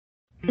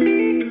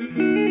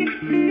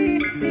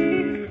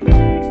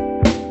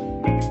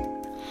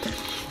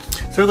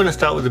So we're going to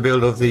start with the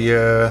build of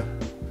the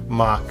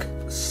Mark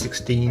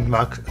 14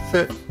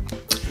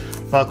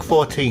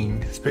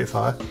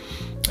 Spitfire,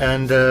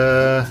 and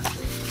we're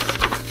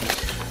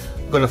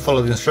going to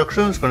follow the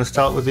instructions. We're going to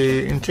start with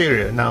the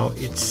interior. Now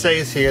it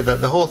says here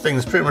that the whole thing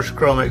is pretty much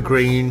chromatic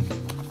green.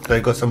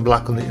 They've got some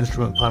black on the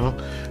instrument panel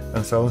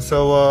and so on.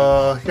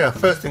 So yeah,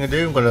 first thing I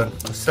do, I'm going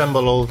to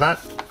assemble all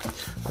that,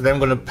 and then I'm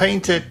going to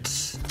paint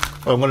it.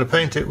 Well, I'm going to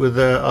paint it with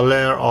a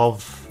layer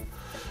of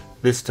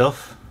this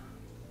stuff,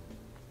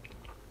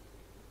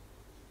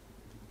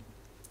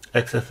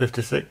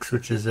 XIVc,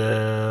 which is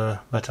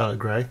a metallic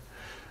grey,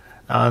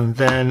 and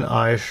then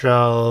I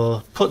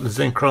shall put the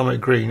zinc chromatic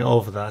green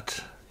over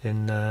that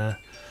in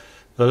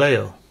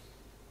Vallejo.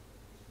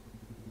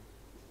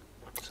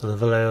 So the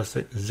Vallejo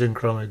zinc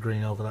chromatic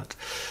green over that.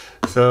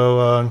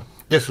 So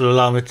this will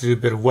allow me to do a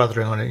bit of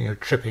weathering on it, you know,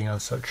 chipping and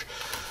such.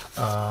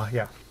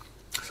 Yeah,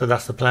 so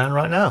that's the plan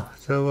right now.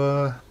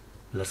 So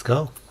let's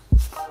go.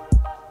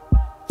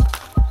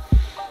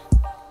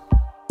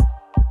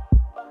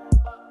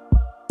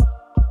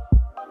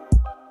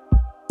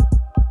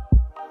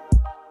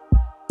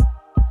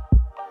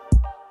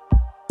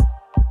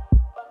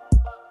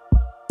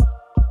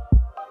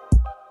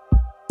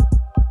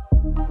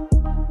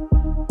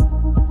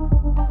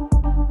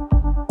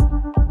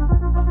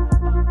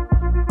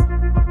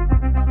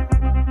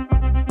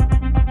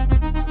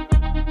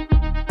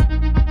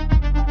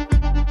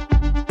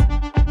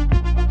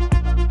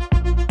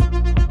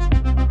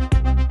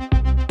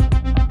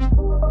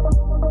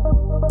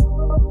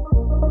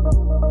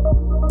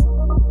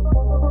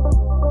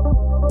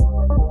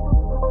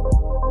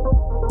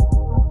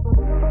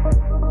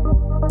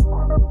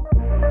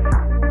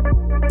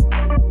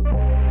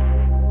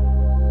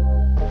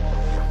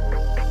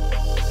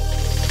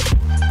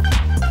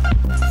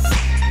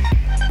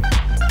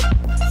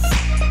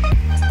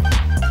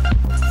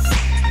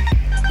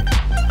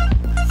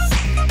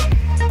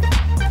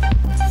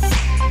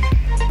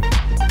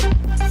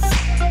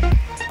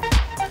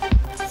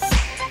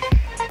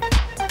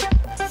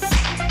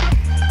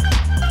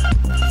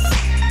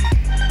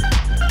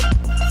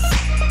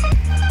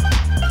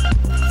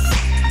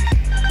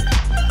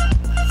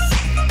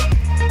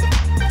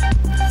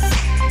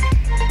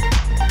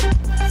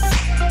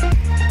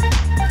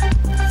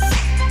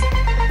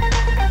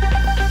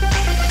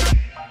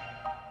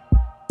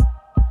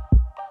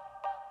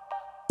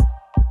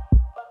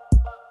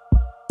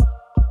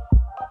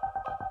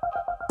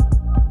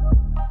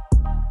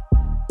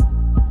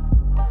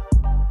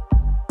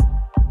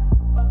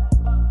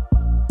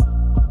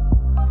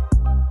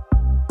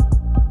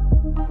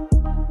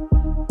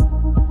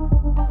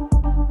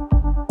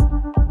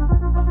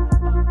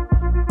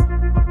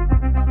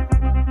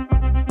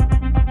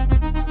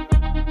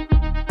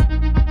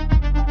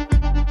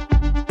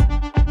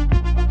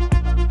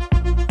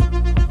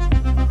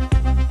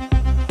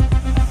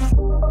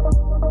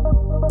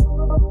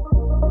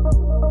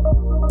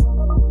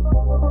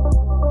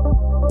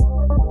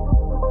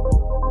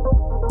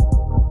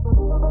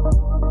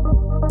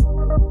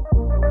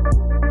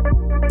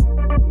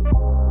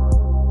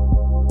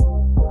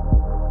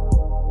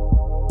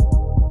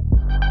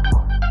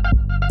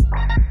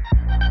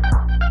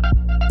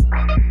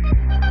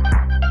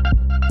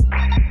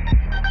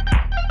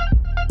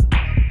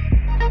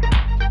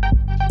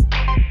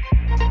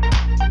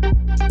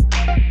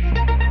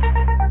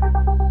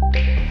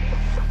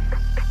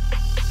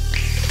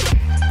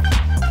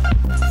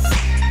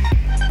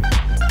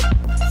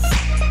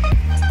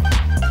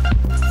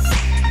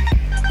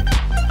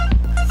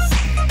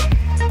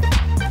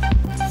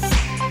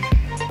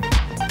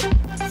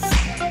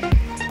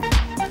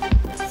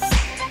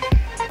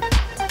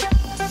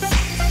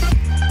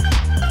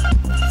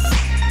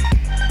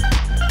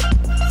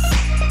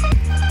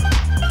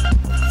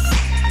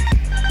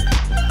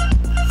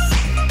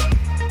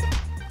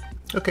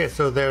 Okay,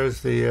 so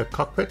there's the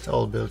cockpit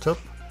all built up.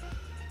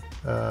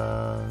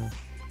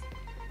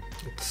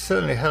 It's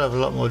certainly a hell of a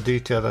lot more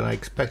detail than I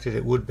expected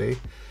it would be,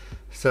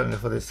 certainly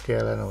for this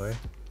scale anyway.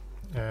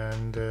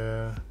 And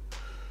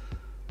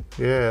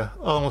yeah,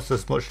 almost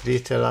as much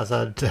detail as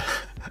I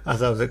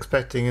was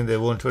expecting in the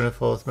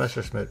 1/24th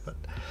Messerschmitt, but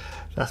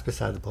that's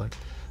beside the point.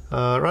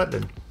 Right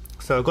then,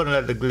 so I'm going to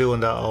let the glue on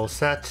that all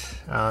set,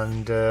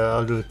 and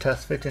I'll do a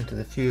test fit into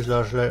the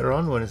fuselage later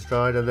on when it's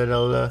dried, and then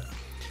I'll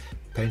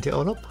paint it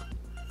all up.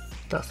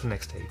 That's the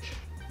next stage.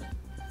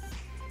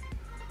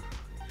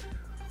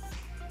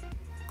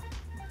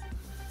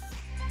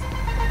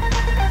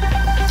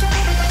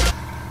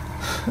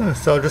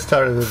 So I just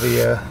started with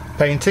the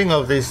painting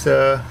of this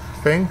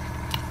thing.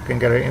 You can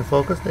get it in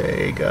focus.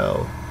 There you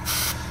go.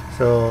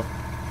 So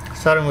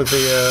starting with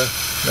the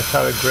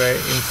metallic grey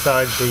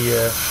inside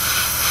the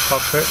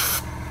cockpit,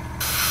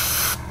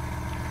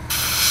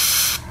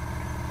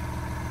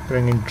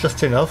 putting in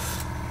just enough,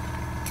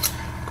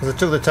 because I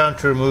took the time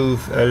to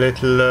remove a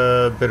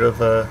little bit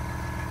of a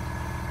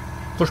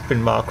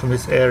pushpin mark from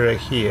this area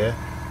here.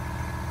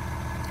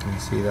 Can you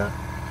see that?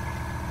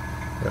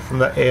 Yeah, from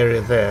that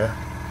area there.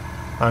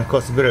 And of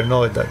course, I'm a bit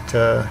annoyed that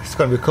it's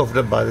going to be covered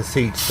up by the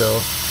seat,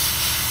 so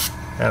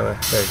Anyway,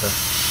 there you go.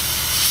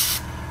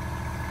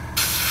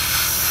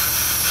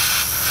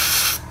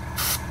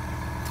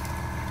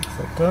 That's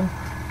that done.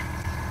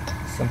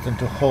 Something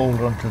to hold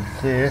onto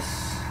this.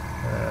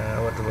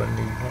 What do I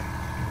need?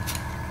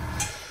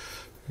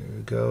 Here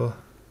we go.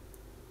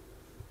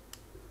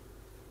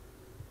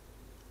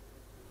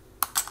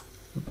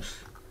 Oops.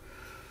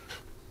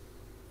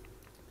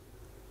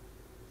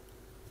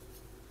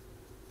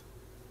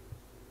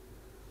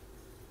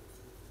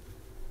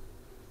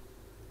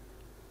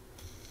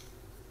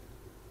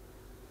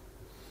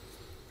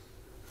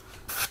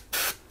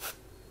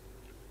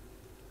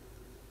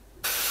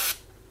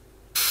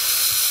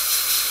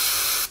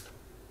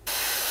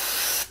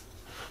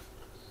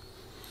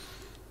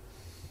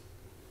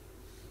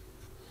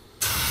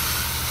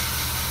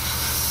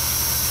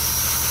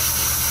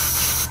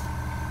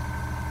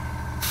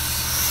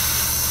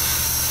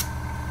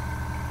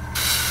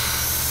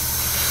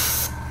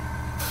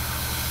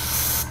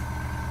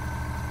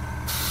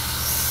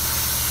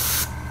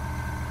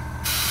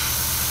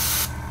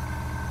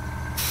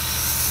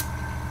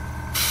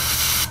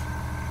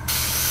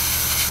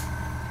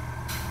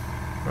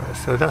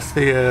 So that's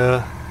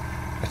the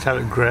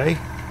metallic grey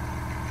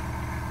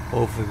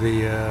over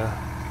the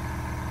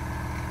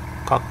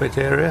cockpit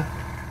area.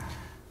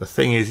 The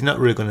thing is, you're not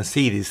really going to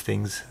see these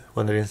things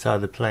when they're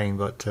inside the plane,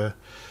 but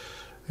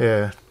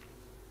yeah.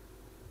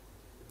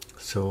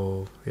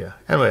 So yeah.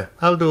 Anyway,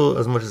 I'll do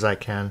as much as I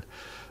can,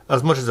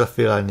 as much as I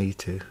feel I need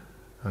to,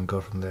 and go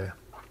from there.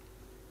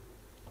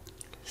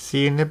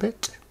 See you in a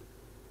bit.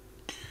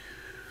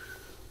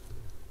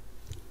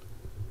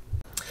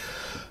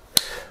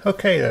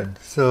 Okay then,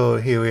 so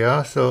here we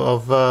are. So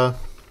I've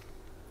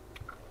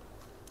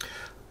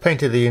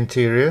painted the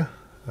interior,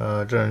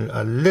 done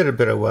a little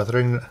bit of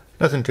weathering,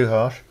 nothing too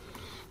harsh.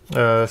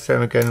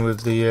 Same again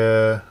with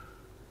the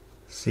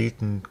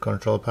seat and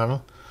control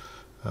panel.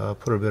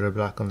 Put a bit of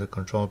black on the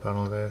control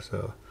panel there,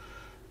 so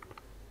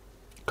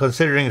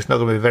considering it's not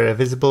going to be very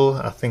visible,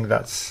 I think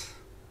that's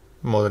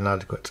more than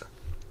adequate.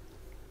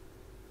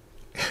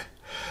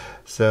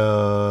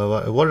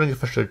 So I'm wondering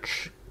if I should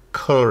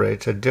color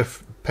it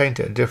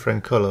paint it a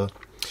different color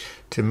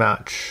to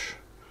match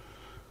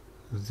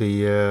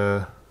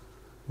the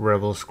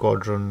Rebel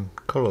Squadron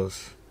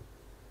colors,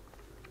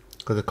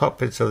 because the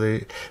cockpits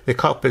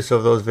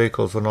of those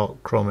vehicles are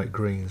not chromic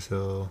green.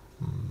 So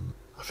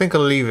I think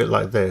I'll leave it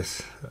like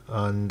this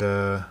and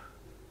do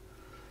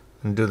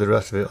the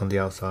rest of it on the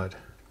outside.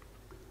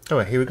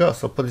 Alright, here we go.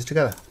 So I'll put this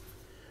together.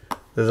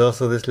 There's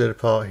also this little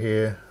part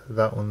here,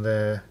 that one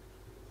there.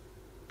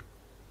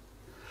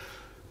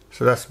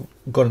 So that's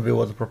going to be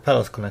what the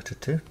propeller's connected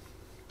to.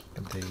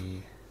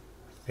 The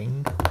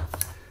thing.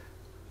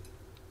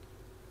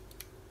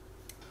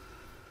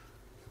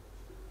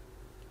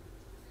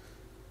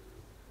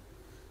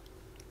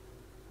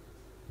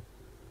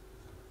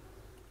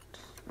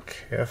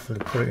 Carefully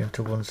put it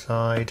into one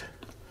side.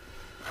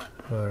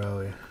 Where are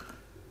we?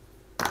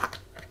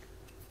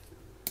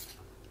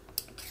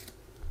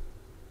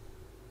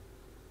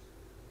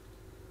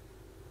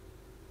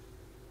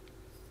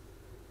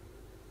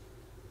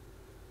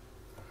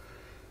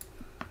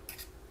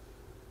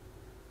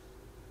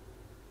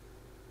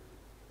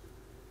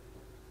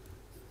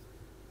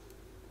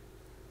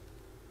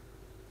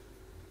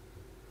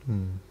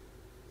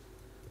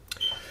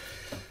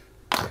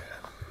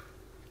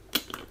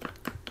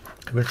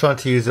 I've been trying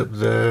to use up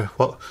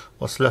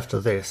what's left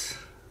of this.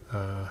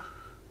 I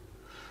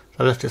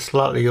left it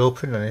slightly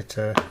open and it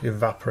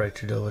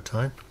evaporated over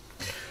time.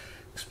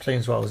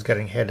 Explains why I was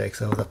getting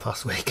headaches over the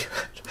past week.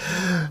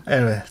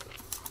 Anyway,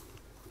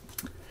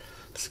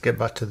 let's get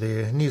back to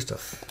the new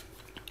stuff.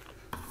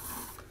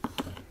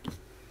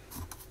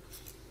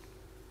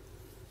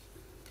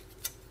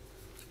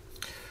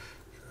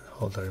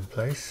 Hold that in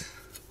place.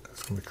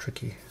 That's going to be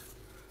tricky.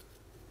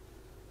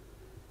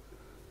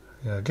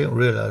 Yeah, I didn't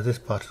realise this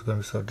part was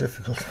going to be so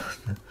difficult.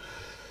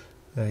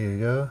 There you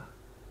go.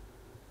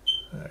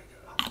 There you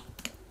go.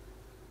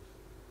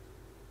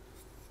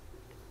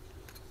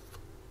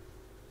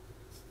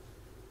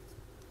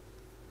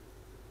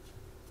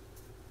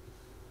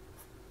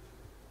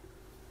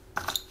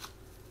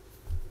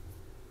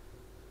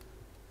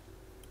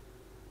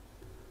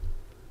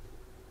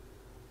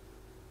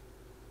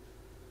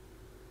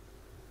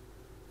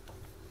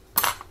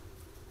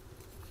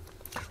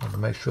 Just want to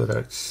make sure that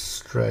it's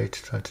straight,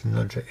 trying to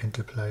nudge it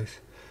into place.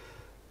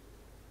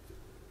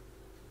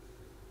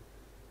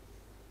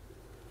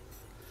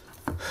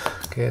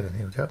 Okay, then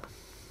here we go.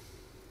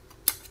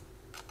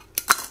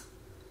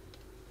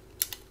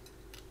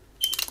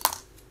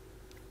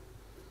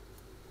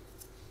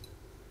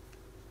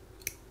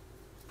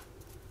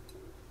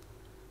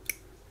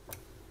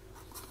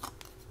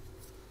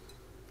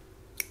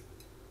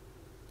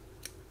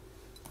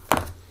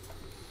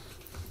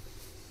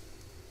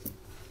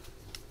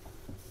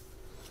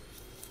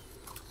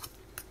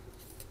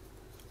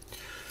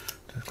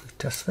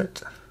 Test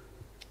fit.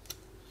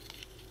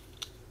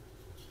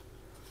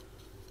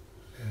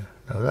 Yeah,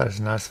 no, that is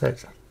a nice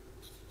fit.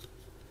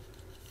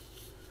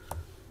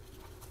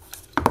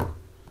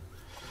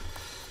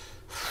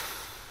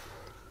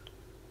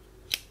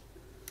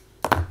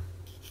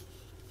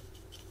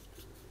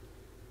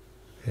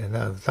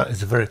 that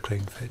is a very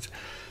clean fit,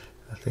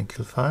 I think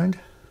you'll find.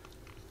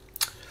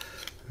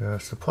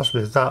 So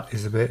possibly that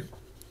is a bit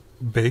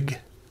big.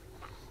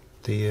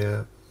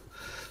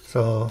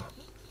 So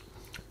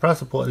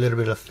perhaps I'll put a little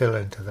bit of fill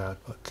into that,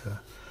 but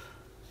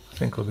I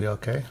think we'll be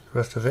okay. The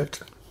rest of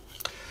it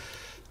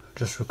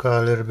just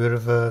require a little bit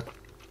of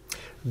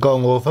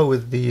going over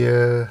with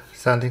the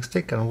sanding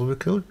stick, and we'll be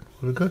cool.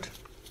 We'll be good.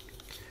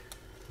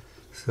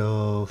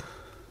 So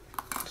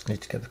just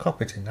need to get the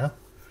cockpit in now.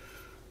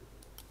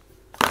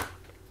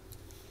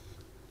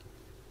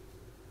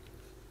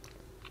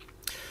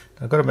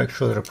 I've got to make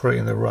sure that I put it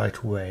in the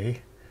right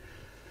way,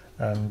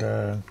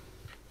 and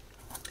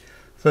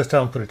first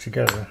time I put it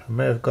together I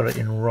may have got it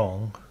in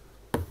wrong,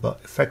 but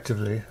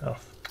effectively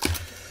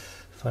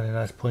find a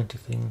nice pointy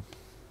thing.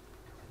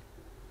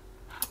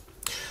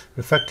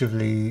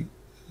 Effectively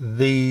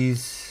the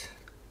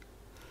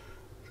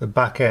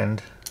back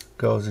end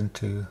goes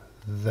into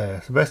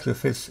there, so basically it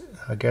fits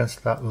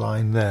against that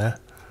line there,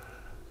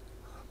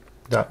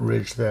 that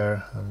ridge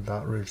there, and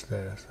that ridge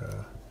there.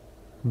 So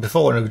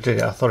before when we did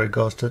it I thought it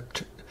goes to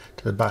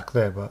the back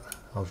there, but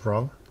I was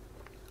wrong.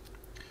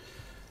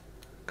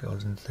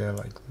 Goes into there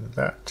like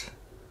that.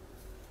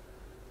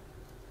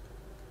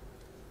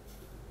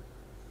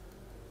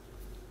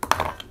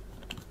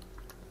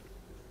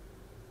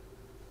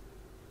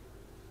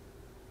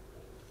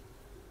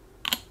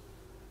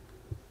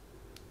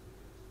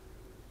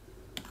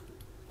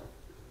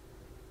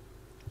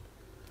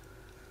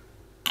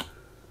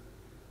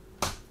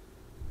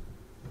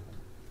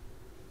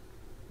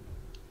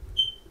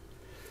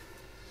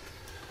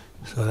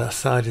 So that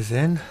side is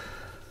in.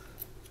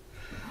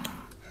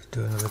 Let's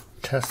do another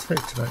test fit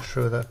to make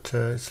sure that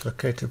it's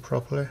located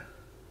properly.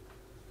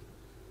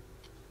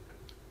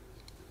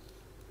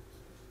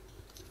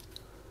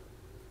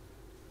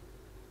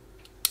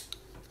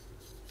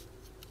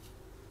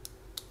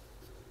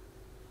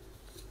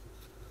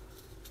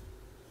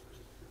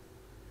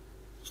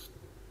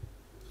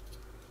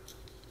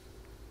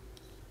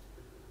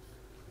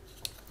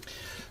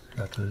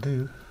 That'll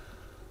do.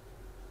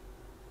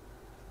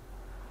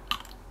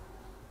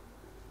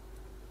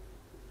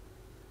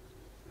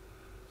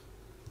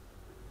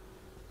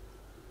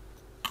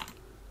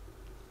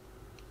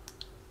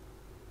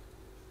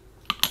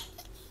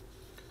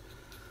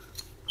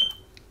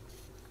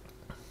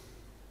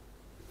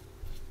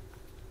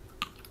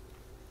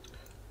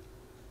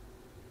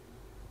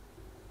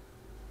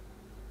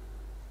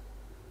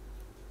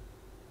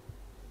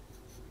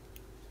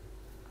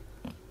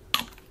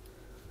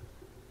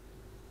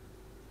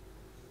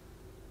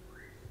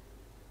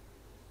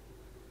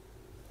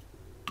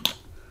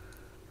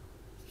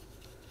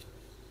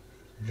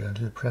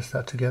 Gently press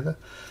that together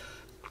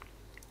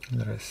and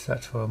let it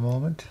set for a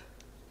moment.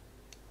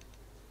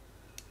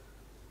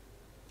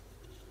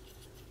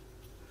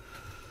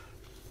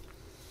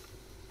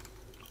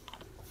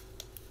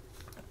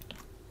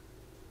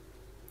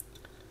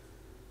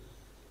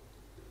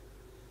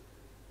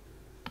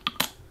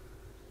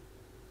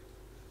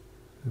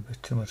 A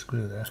bit too much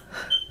glue there.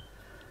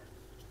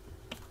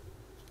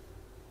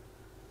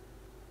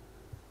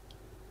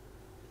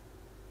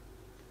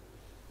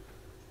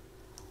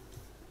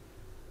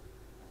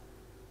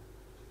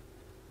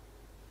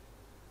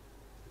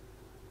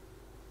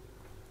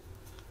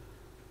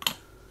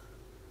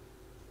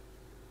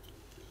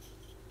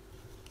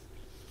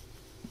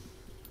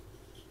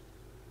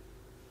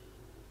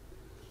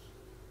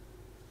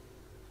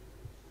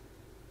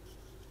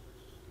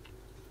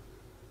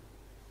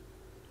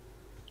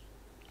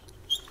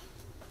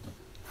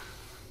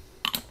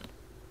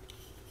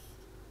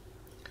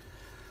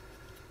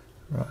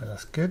 Right,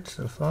 that's good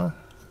so far.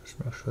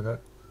 Just make sure that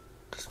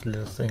this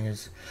little thing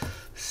is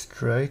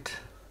straight.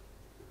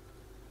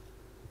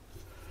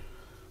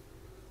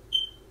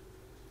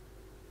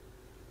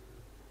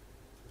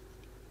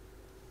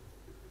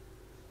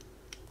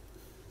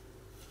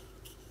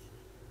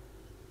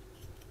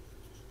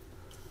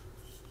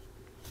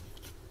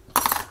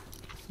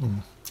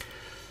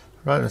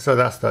 Right, and so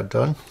that's that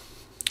done.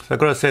 So I've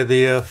got to say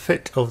the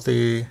fit of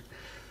the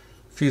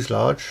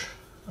fuselage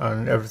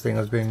and everything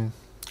has been,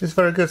 it's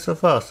very good so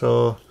far.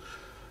 So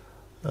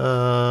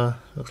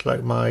looks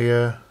like my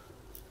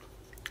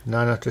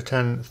 9 out of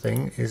 10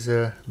 thing is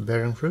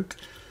bearing fruit.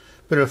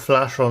 Bit of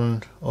flash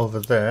on over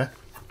there,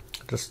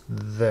 just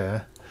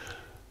there,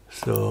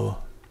 so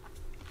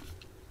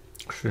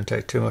shouldn't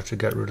take too much to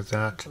get rid of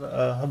that.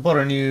 I bought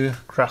a new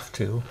craft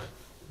tool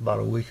about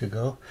a week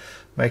ago.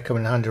 May come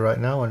in handy right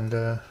now, and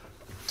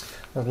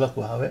as luck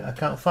will have it, I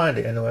can't find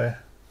it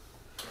anywhere.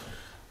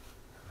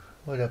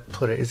 Where did I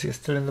put it? Is it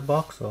still in the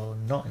box or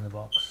not in the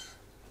box?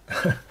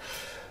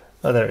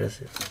 Oh, there it is.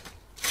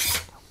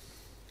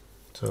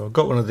 So I've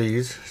got one of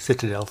these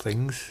Citadel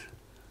things.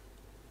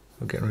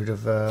 I'm getting rid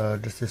of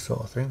just this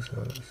sort of thing.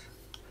 So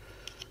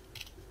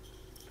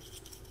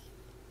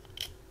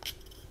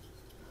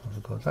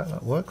I've got that.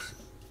 That works.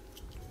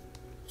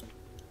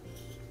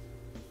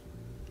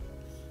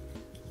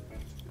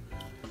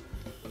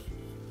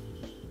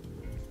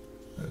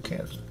 Okay.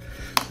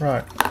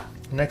 Right.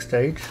 Next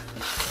stage.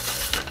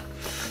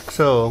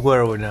 So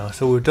where are we now?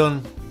 So we've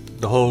done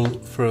the whole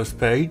first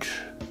page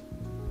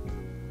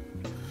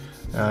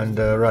and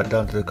right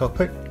down to the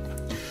cockpit.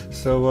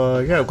 So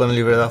yeah, I'm going to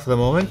leave it at that for the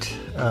moment.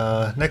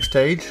 Next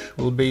stage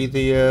will be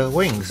the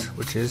wings,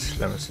 which is,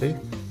 let me see,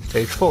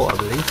 stage 4 I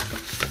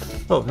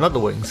believe. Oh, not the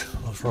wings,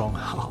 I was wrong.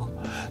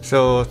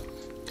 So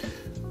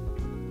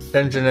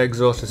engine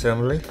exhaust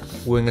assembly,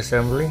 wing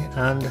assembly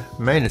and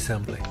main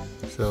assembly.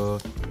 So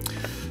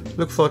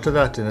look forward to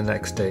that in the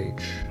next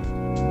stage.